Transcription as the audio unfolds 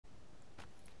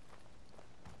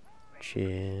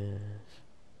Cheers.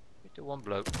 Do one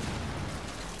bloke.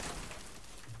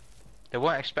 They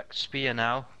won't expect a spear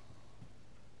now.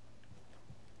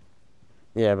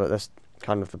 Yeah, but that's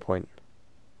kind of the point.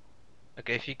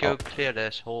 Okay, if you go clear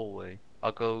this hallway,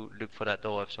 I'll go look for that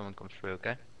door if someone comes through,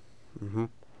 okay? Mm-hmm.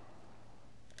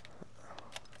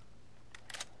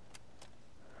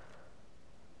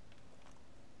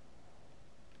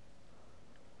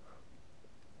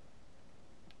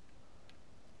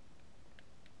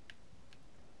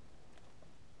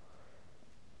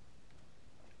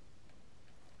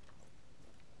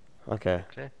 Okay.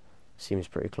 Clear. Seems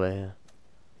pretty clear.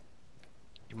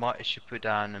 You might should put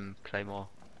down and claymore.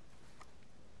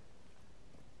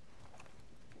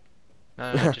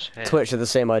 No, just here. Twitch had the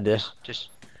same idea. Just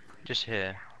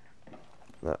here.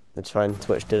 No, it's fine.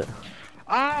 Twitch did it.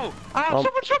 Ow! Ow!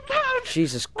 Someone dropped down!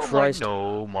 Jesus Christ!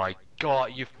 Oh my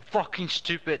god! You fucking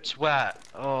stupid twat!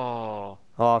 Oh.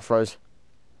 Oh, I froze.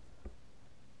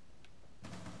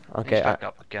 Okay, He's back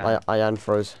up again. I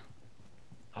unfroze.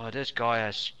 Oh, this guy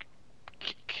has,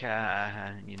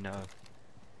 you know.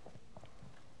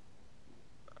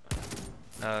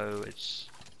 No, it's.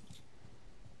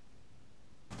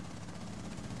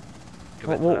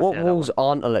 What walls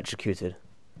aren't electrocuted?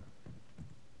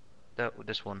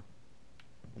 This one.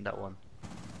 And that one.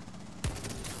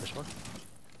 This one.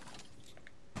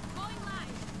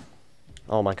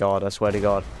 Oh my god, I swear to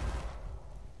god.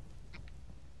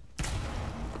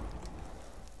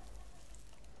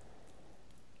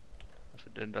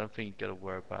 I don't think you gotta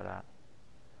worry about that.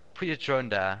 Put your drone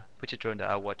there. Put your drone there,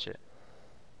 I'll watch it.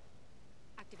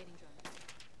 Activating drone.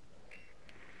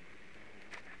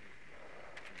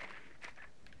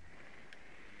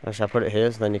 Actually, I put it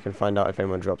here so then you can find out if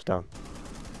anyone drops down.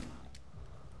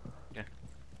 Yeah.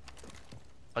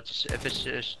 If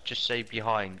it's just say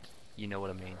behind, you know what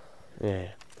I mean. Yeah.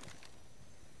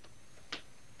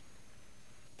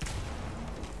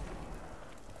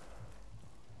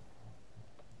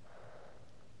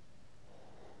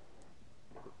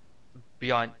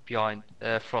 Behind.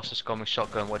 Frost is coming,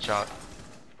 shotgun, watch out.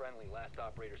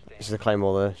 There's the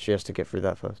claymore there. She has to get through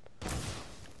that first.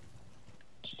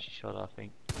 She shot, I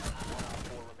think.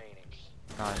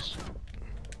 Nice.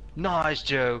 Nice,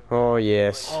 Joe. Oh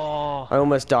yes. Oh. I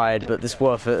almost died, but this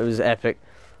worth it. It was epic.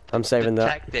 I'm saving the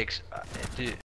that. Tactics, dude,